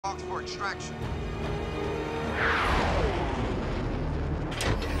Dogs for extraction.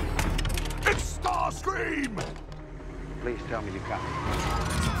 It's Starscream! Please tell me you got me.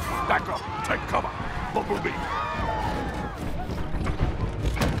 Back up! Take cover! Bumblebee!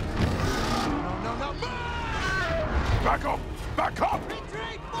 No! Back up! Back up!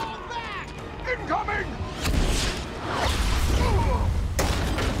 Retreat! Fall back! Incoming!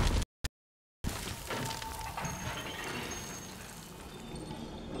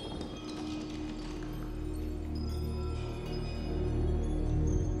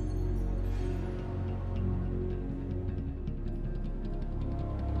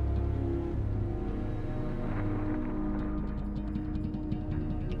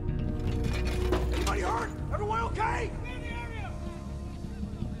 Anybody hurt? Everyone okay?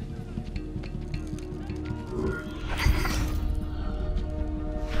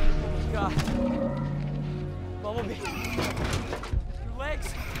 God. Bumblebee. Your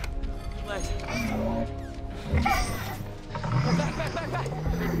legs. Your legs. Back.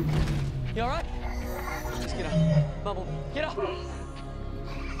 You all right? Just get up. Bumblebee, get up.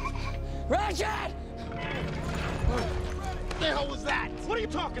 Ratchet! What the hell was that? What are you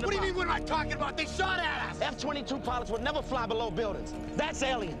talking about? What do you mean what am I talking about? They shot at us! F-22 pilots would never fly below buildings. That's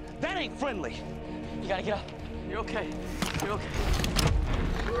alien. That ain't friendly. You gotta get up. You're okay. You're okay.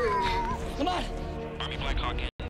 Come on. Army Black Hawk in.